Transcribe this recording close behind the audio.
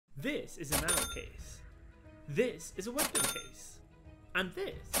This is an ammo case. This is a weapon case. And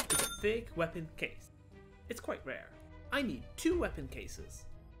this is a THICC weapon case. It's quite rare. I need 2 weapon cases,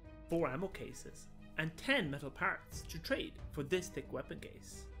 4 ammo cases, and 10 metal parts to trade for this THICC weapon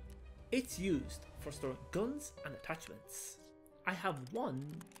case. It's used for storing guns and attachments. I have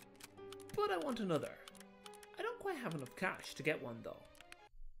one, but I want another. I don't quite have enough cash to get one though.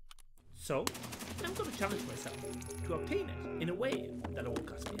 So, I'm going to challenge myself to obtain it in a way that it won't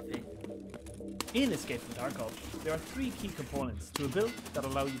cost me a thing. In Escape from Tarkov, there are 3 key components to a build that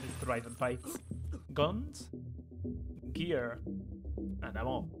allow you to thrive in fights: guns, gear, and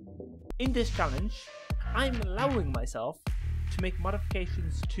ammo. In this challenge, I'm allowing myself to make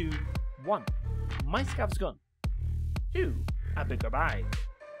modifications to 1. My scav's gun, 2. A bigger bag.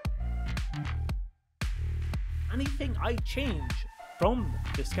 Anything I change from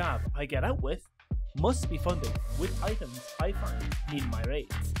the scav I get out with must be funded with items I find in my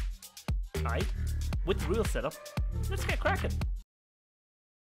raids. Alright, with the real setup, let's get cracking.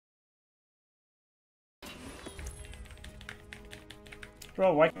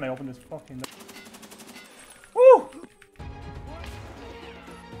 Bro, why can't I open this fucking... Woo!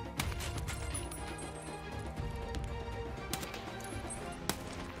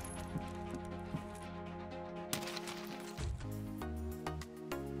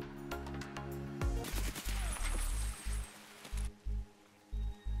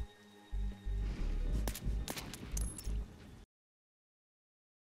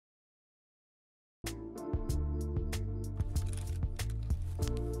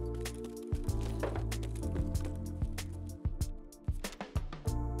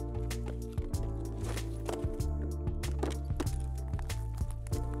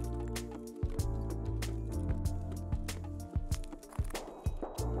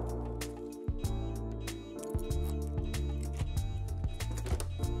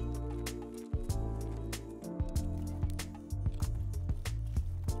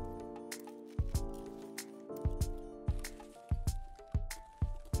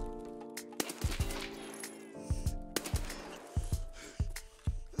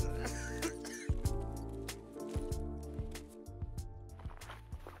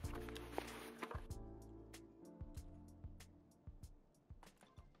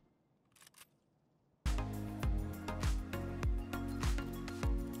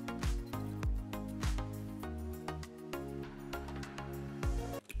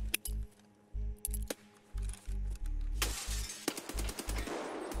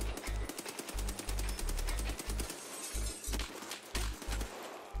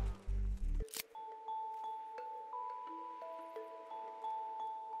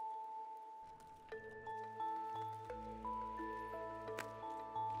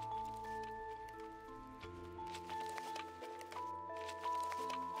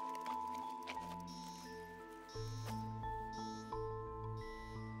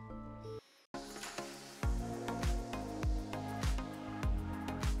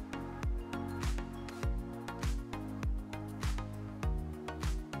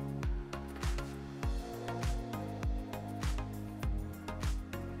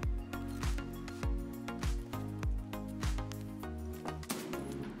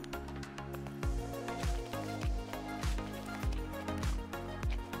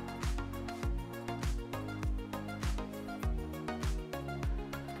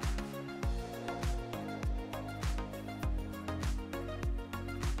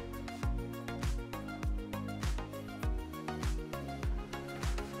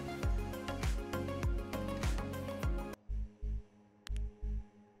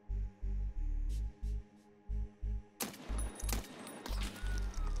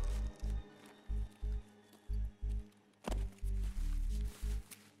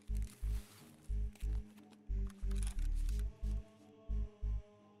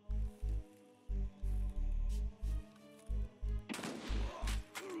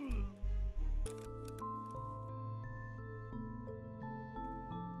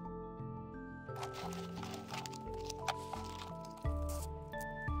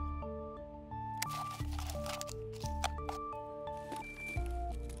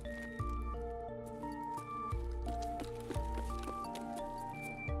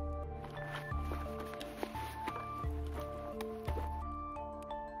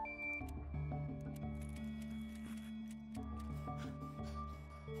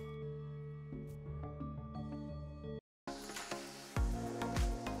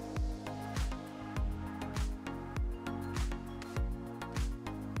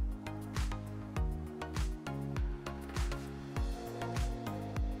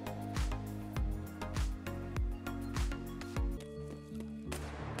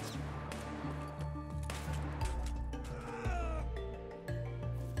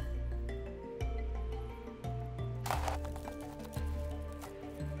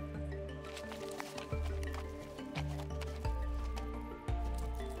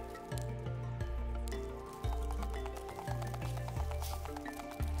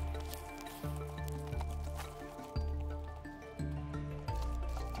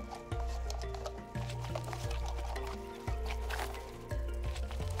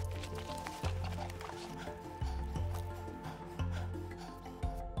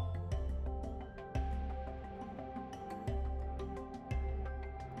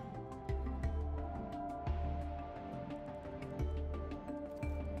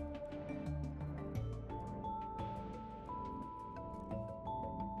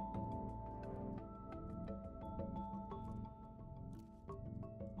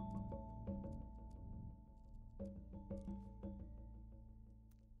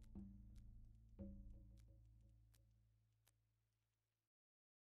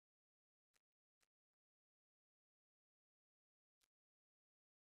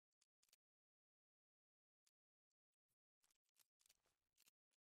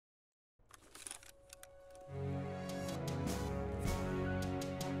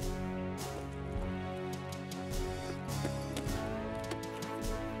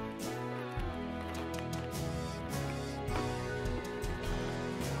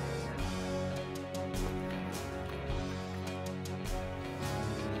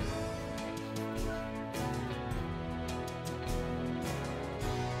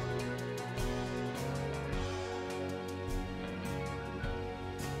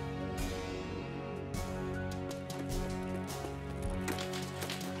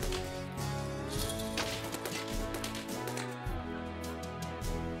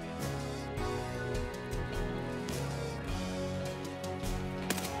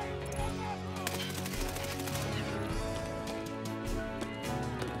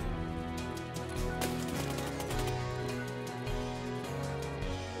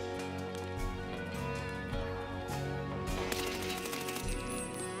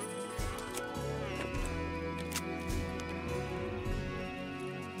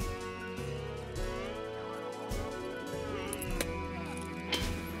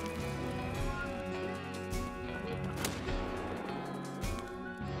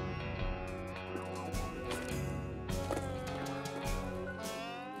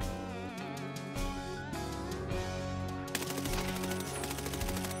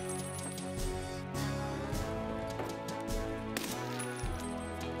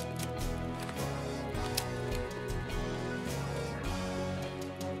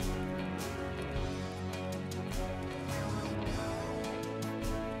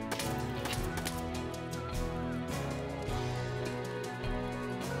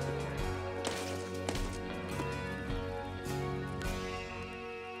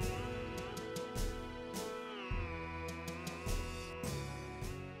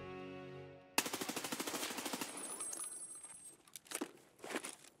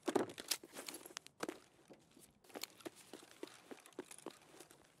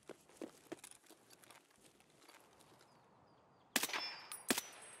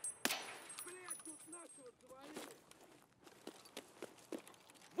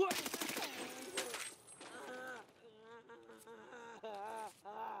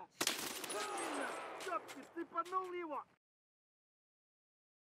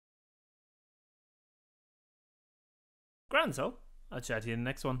 Grand, so I'll chat to you in the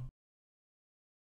next one.